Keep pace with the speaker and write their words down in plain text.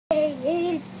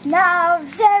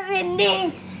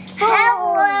Knobs74.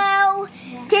 Hello.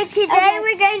 Today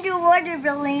we're going to do water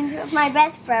balloons with my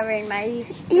best brother and my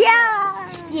yeah.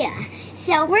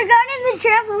 So we're going to the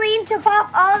trampoline to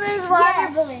pop all those water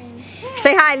balloons.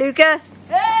 Say hi, Luca.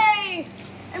 Hey.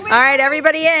 All right,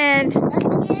 everybody in.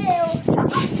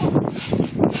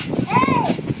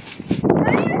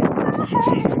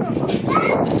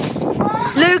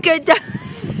 Luca, jump!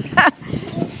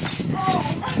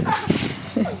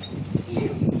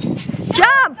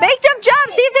 Make them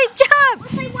jump! See if they jump!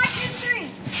 Let's play 1, 2, 3.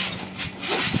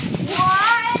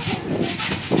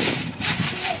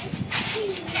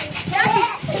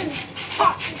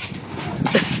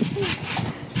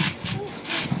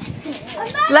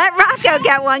 1. Let Rocco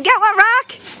get one. Get one,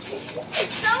 Rock!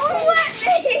 Someone let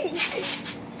me!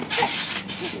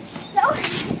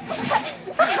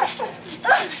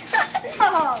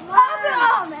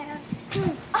 Oh, man.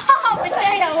 Oh,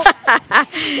 potato.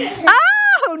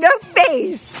 Oh, no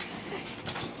face.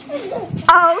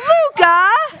 Oh, Luca.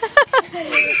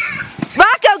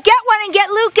 Rocco, get one and get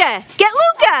Luca. Get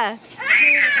Luca.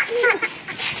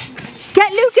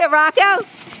 Get Luca, Rocco.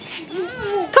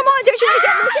 Come on, don't you want to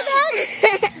get Luca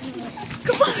back?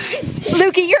 Come on.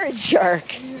 Luca, you're a jerk.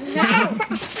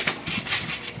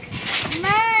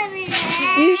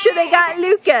 You should have got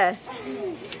Luca.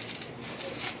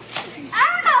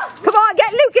 Come on,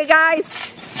 get Luca, guys.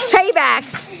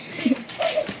 Paybacks.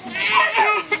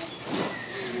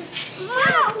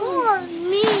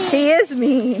 He is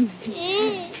mean.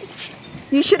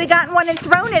 You should have gotten one and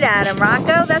thrown it at him,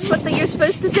 Rocco. That's what you're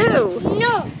supposed to do.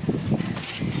 No.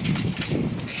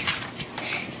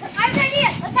 I have an idea.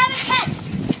 Let's have a catch.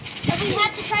 But we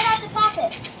have to try not to pop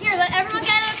it. Here, let everyone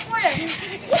get a quarter.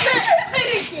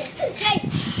 Okay.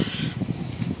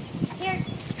 Here.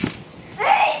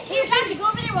 Here, Dante, go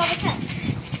over there while we catch.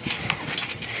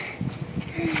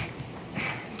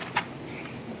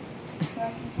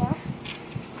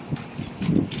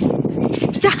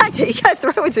 Dante, you gotta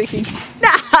throw it so you can...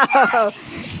 No!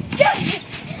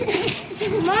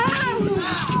 Mom!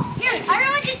 Here,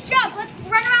 everyone just jump. Let's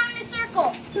run around in a circle.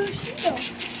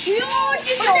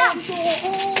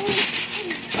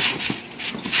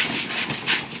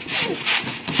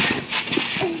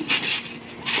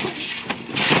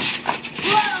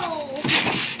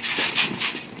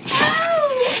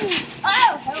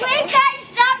 Wait, guys,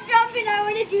 stop jumping. I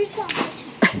want to do something.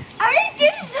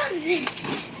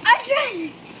 I'm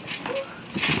trying.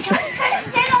 I'm trying to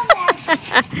get on that.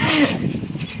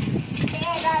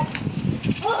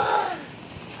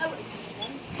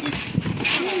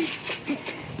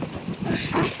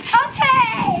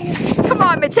 Okay. Come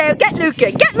on, Mateo, get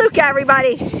Luca. Get Luca,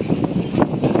 everybody.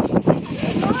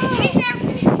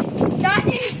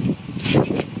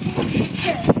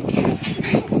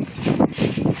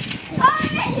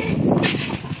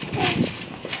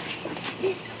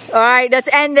 All right, let's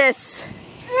end this.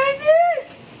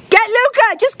 Get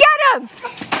Luca, just get him.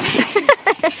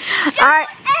 All right,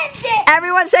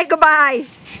 everyone say goodbye.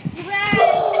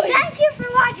 Thank you for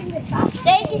watching this.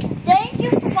 Thank you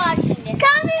for watching this.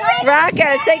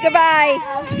 Rocco, say goodbye.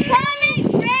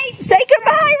 Comment, rate, Say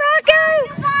goodbye, Rocco.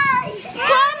 goodbye.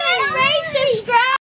 Comment, rate, subscribe.